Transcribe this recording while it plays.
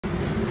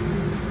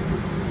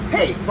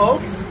Hey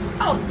folks,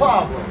 I'm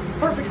Pablo,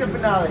 Perfect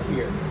Empanada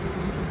here.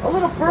 A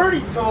little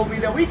birdie told me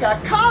that we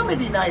got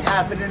comedy night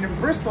happening in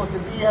Bristol at the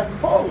VF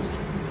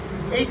Post.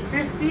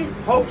 850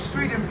 Hope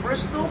Street in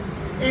Bristol,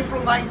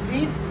 April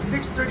 19th,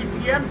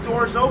 6:30 p.m.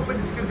 Doors open.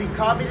 It's going to be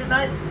comedy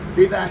night.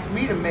 They've asked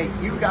me to make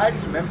you guys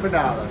some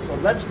empanadas. So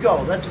let's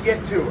go. Let's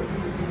get to it.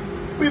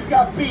 We've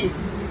got beef.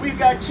 We've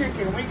got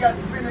chicken. We got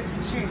spinach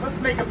and cheese. Let's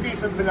make a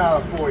beef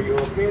empanada for you,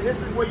 okay?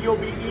 This is what you'll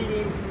be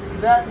eating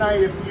that night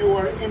if you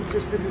are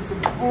interested in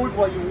some food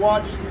while you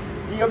watch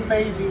the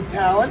amazing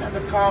talent and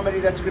the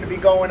comedy that's going to be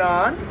going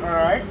on, all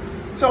right?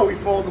 So we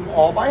fold them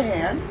all by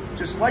hand,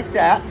 just like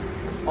that.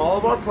 All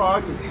of our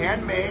product is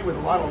handmade with a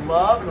lot of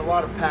love and a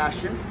lot of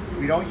passion.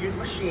 We don't use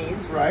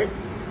machines, right?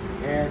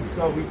 And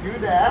so we do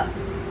that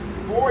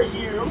for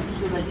you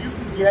so that you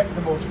can get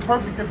the most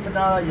perfect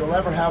empanada you'll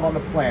ever have on the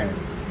planet.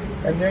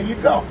 And there you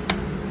go.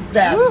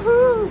 That's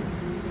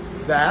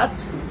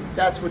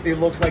what they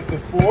look like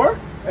before,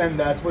 and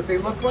that's what they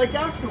look like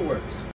afterwards.